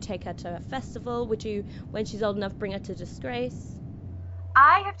gigs? Would you take her to a festival? Would you, when she's old enough, bring her to Disgrace?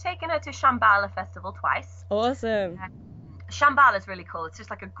 I have taken her to Shambhala Festival twice. Awesome. Shambhala is really cool. It's just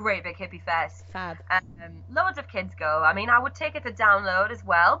like a great big hippie fest. Fab. Loads of kids go. I mean, I would take her to Download as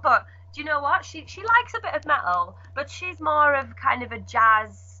well, but do you know what? She likes a bit of metal, but she's more of kind of a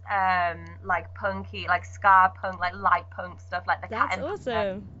jazz, like punky, like ska punk, like light punk stuff, like the That's Cat and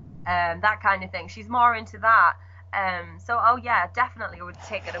awesome. that kind of thing. She's more into that. So yeah, definitely would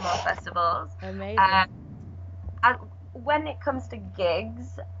take her to more festivals. Amazing. And when it comes to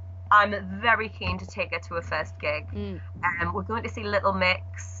gigs, I'm very keen to take her to a first gig. We're going to see Little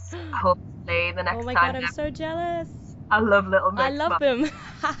Mix, hopefully, the next time. Oh my God, I'm so jealous. I love Little Mix. I love them.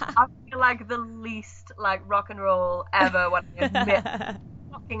 I feel like the least like rock and roll ever when I admit I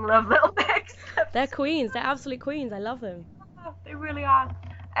fucking love Little Mix. They're queens. They're absolute queens. I love them. They really are.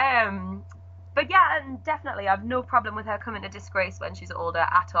 But yeah, and definitely I've no problem with her coming to Disgrace when she's older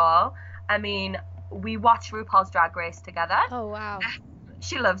at all. I mean, we watch RuPaul's Drag Race together. Oh wow.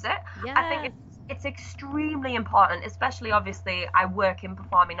 She loves it. Yeah. I think it's extremely important, especially obviously I work in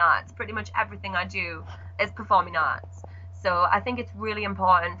performing arts. Pretty much everything I do is performing arts. So I think it's really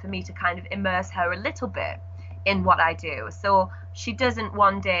important for me to kind of immerse her a little bit in what I do. So she doesn't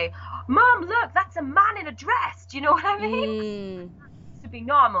one day, Mom, look, that's a man in a dress. Do you know what I mean? To be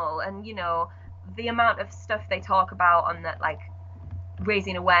normal. And, you know, the amount of stuff they talk about on that, like,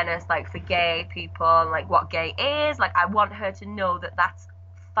 raising awareness, like, for gay people and, like, what gay is. Like, I want her to know that that's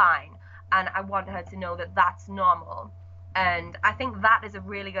fine. And I want her to know that that's normal. And I think that is a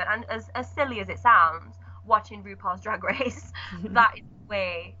really good, and as silly as it sounds, watching RuPaul's Drag Race, that is a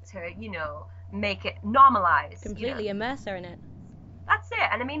way to, you know, make it normalized. Completely immerse her in it. That's it.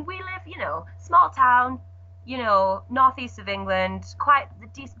 And I mean, we live, you know, small town, you know, northeast of England, quite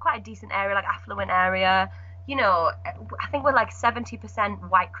a decent area, like affluent area. You know, I think we're like 70%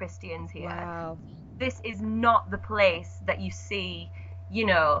 white Christians here. Wow. This is not the place that you see, you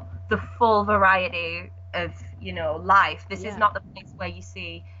know, the full variety of, you know, life. This is not the place where you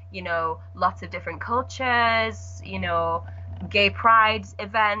see, you know, lots of different cultures, you know, gay pride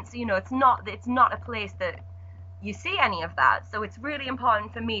events. You know, it's not a place that you see any of that. So it's really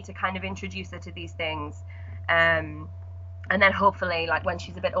important for me to kind of introduce her to these things, and then hopefully, like, when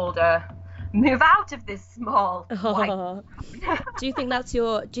she's a bit older, move out of this small white. Do you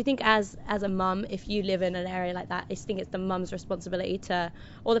think as a mum, if you live in an area like that, I think it's the mum's responsibility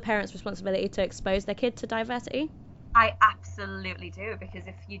or the parents' responsibility to expose their kid to diversity? I absolutely do, because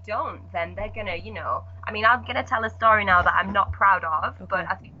if you don't, then they're gonna, you know, I mean, I'm gonna tell a story now that I'm not proud of, but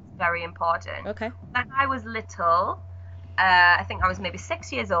I think it's very important. Okay. When I was little, I think I was maybe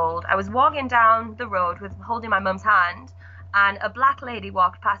 6 years old, I was walking down the road holding my mum's hand, and a black lady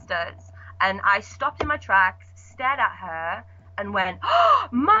walked past us, and I stopped in my tracks, stared at her, and went, "Oh,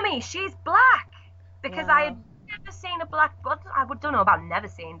 Mummy, she's black!" Because I had never seen a black, I don't know about never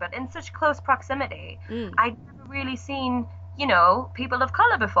seen, but in such close proximity, I'd never really seen, you know, people of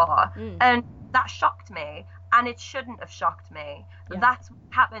color before. And that shocked me, and it shouldn't have shocked me. Yeah. That's what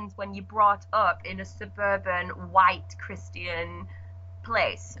happens when you're brought up in a suburban white Christian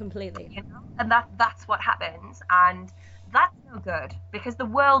place. Completely. You know? And that's what happens, and that's no good, because the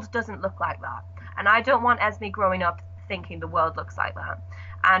world doesn't look like that, and I don't want Esme growing up thinking the world looks like that.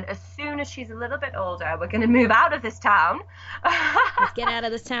 And as soon as she's a little bit older, we're going to move out of this town. Let's get out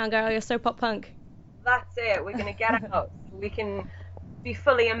of this town, girl. You're so pop punk. That's it. We're going to get out. We can be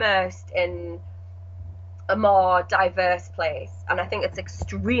fully immersed in a more diverse place. And I think it's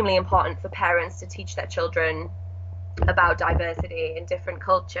extremely important for parents to teach their children about diversity in different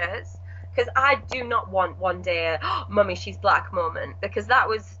cultures. Because I do not want one day, oh, mummy, she's black moment, because that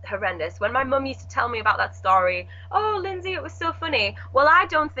was horrendous. When my mum used to tell me about that story, oh, Lindsay, it was so funny. Well, I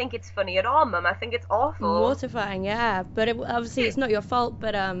don't think it's funny at all, mum. I think it's awful. Mortifying, yeah. But obviously it's not your fault,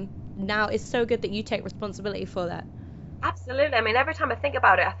 but now it's so good that you take responsibility for that. Absolutely. I mean, every time I think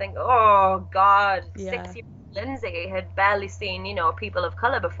about it, I think, oh, God, Yeah. 6-year-old Lindsay had barely seen, people of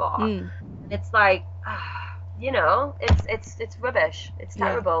colour before. And it's like, you know, it's rubbish. It's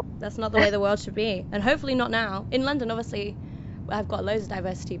terrible. Yeah, that's not the way the world should be. And hopefully not now. In London, obviously, I've got loads of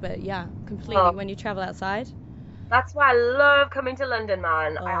diversity, but yeah, completely when you travel outside. That's why I love coming to London,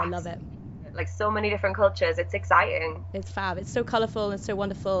 man. Oh, I love it. Like so many different cultures. It's exciting. It's fab. It's so colourful and so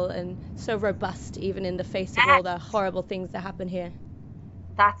wonderful and so robust, even in the face of all the horrible things that happen here.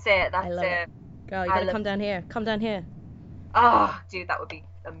 That's it. That's I love it. Girl, you gotta come down here. Come down here. Oh, dude, that would be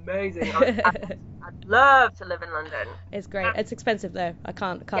amazing. I'd love to live in London. It's great. It's expensive though. I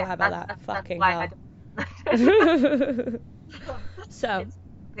can't lie about that. Fucking why hell. So,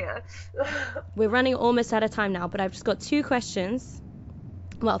 Yeah. we're running almost out of time now, but I've just got 2 questions.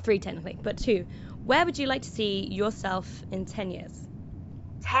 Well, 3 technically, but 2. Where would you like to see yourself in 10 years?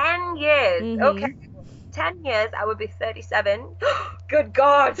 10 years. Mhm. Okay. 10 years, I would be 37. Good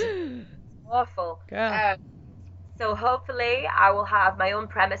God. Awful. Girl. So hopefully I will have my own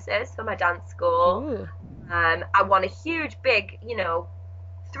premises for my dance school. Ooh. I want a huge, big,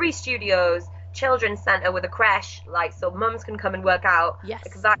 3 studios, children's centre with a creche, like so mums can come and work out. Yes.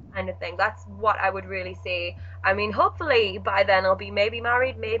 Like that kind of thing. That's what I would really see. I mean, hopefully by then I'll be maybe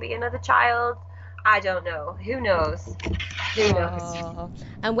married, maybe another child. I don't know. Who knows? Who knows? Aw.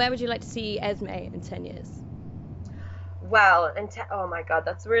 And where would you like to see Esme in 10 years? Well, oh my God,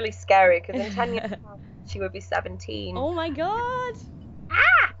 that's really scary because in 10 years she would be 17. Oh my God.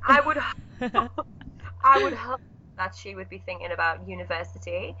 I would hope that she would be thinking about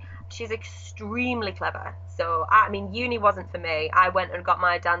university. She's extremely clever. So, I mean, uni wasn't for me. I went and got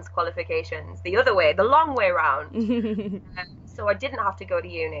my dance qualifications the other way, the long way around. So I didn't have to go to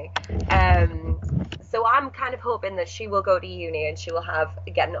uni. So I'm kind of hoping that she will go to uni and she will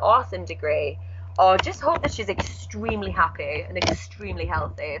get an awesome degree, or just hope that she's extremely happy and extremely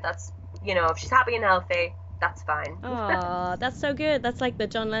healthy. That's, if she's happy and healthy, that's fine. Oh, that's so good. That's like the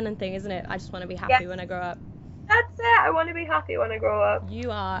John Lennon thing, isn't it? I just want to be happy when I grow up. That's it. I want to be happy when I grow up.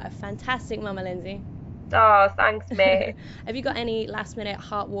 You are a fantastic mama, Lindsay. Oh, thanks, mate. Have you got any last minute,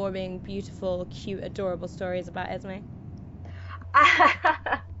 heartwarming, beautiful, cute, adorable stories about Esme?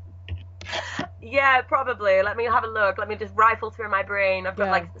 Yeah, probably. Let me have a look. Let me just rifle through my brain. I've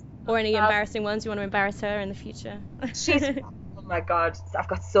got or any embarrassing ones you want to embarrass her in the future? Oh my God, I've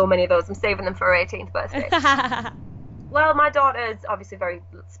got so many of those. I'm saving them for her 18th birthday. Well, my daughter is obviously very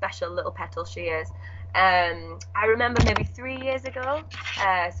special little petal. She is. I remember maybe 3 years ago,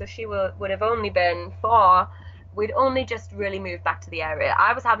 so she would have only been 4. We'd only just really moved back to the area.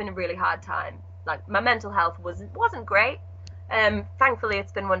 I was having a really hard time. Like, my mental health wasn't great. Thankfully,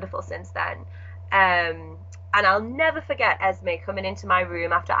 it's been wonderful since then. And I'll never forget Esme coming into my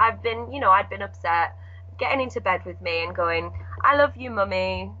room after I'd been upset, getting into bed with me and going, I love you,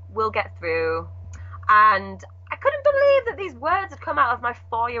 mummy, we'll get through. And I couldn't believe that these words had come out of my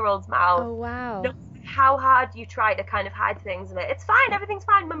 4-year-old's mouth. Oh, wow. No, how hard you try to kind of hide things. It's fine, everything's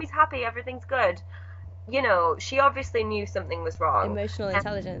fine, mummy's happy, everything's good. She obviously knew something was wrong. Emotional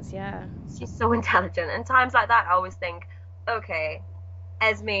intelligence, yeah. She's so intelligent. And times like that, I always think, okay,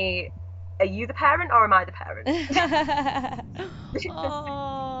 Esme, are you the parent or am I the parent?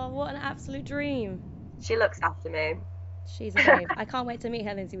 Oh, what an absolute dream. She looks after me. She's a babe. I can't wait to meet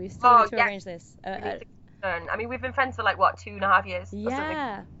her, Lindsay. We still need to arrange this. I mean, we've been friends for 2.5 years.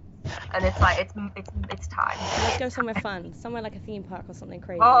 Yeah. And it's like, it's time. Let's go somewhere fun. Somewhere like a theme park or something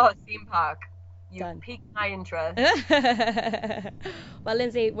crazy. Oh, theme park. You Done. piqued my interest. Well,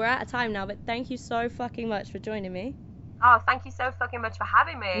 Lindsay, we're out of time now, but thank you so fucking much for joining me. Oh, thank you so fucking much for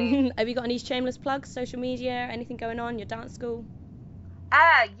having me. Have you got any shameless plugs, social media, anything going on, your dance school?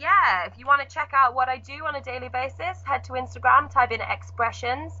 Yeah, if you want to check out what I do on a daily basis, head to Instagram, type in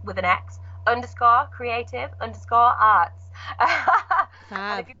expressions with an X, _creative_arts.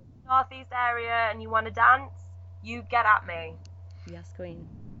 And if you're in the Northeast area and you want to dance, you get at me. Yes, queen.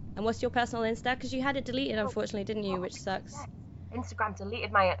 And what's your personal Insta? Because you had it deleted, unfortunately, didn't you? Which sucks. Instagram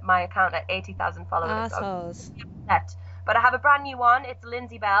deleted my account at 80,000 followers. Assholes. But I have a brand new one. It's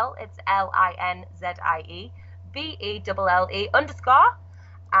Lindsay Bell. It's LINZIE BELLE_.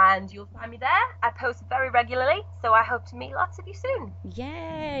 And you'll find me there. I post very regularly, so I hope to meet lots of you soon.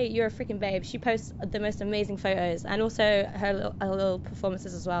 Yay, you're a freaking babe. She posts the most amazing photos and also her little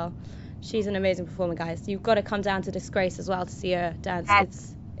performances as well. She's an amazing performer, guys. You've got to come down to Disgrace as well to see her dance.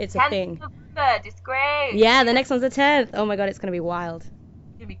 Yes. It's a thing. Disgrace. Yeah, the next one's the 10th. Oh my god, it's going to be wild.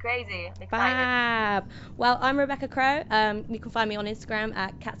 It's going to be crazy. I'm excited. Fab. Well, I'm Rebecca Crow. You can find me on Instagram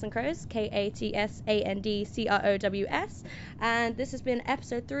at Cats and Crows, KATSANDCROWS. And this has been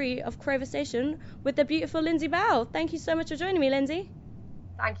episode 3 of Croversation with the beautiful Lindsay Bell. Thank you so much for joining me, Lindsay.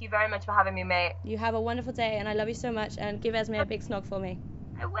 Thank you very much for having me, mate. You have a wonderful day, and I love you so much. And give Esme a big snog for me.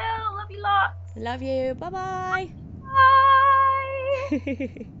 I will. Love you lots. Love you. Bye-bye.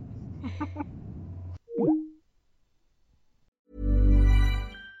 Bye.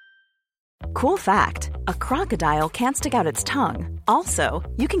 Cool fact, a crocodile can't stick out its tongue. Also,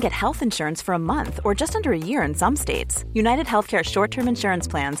 you can get health insurance for a month or just under a year in some states. United Healthcare short-term insurance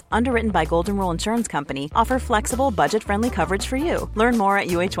plans, underwritten by Golden Rule Insurance Company, offer flexible, budget-friendly coverage for you. Learn more at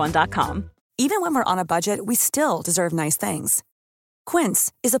uh1.com. Even when we're on a budget, we still deserve nice things.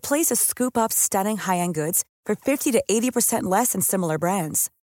 Quince is a place to scoop up stunning high-end goods for 50 to 80% less than similar brands.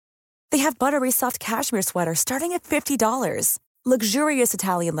 They have buttery soft cashmere sweaters starting at $50, luxurious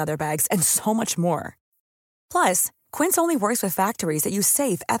Italian leather bags, and so much more. Plus, Quince only works with factories that use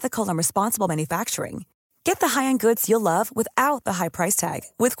safe, ethical, and responsible manufacturing. Get the high-end goods you'll love without the high price tag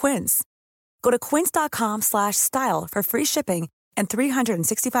with Quince. Go to quince.com/style for free shipping and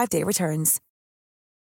 365-day returns.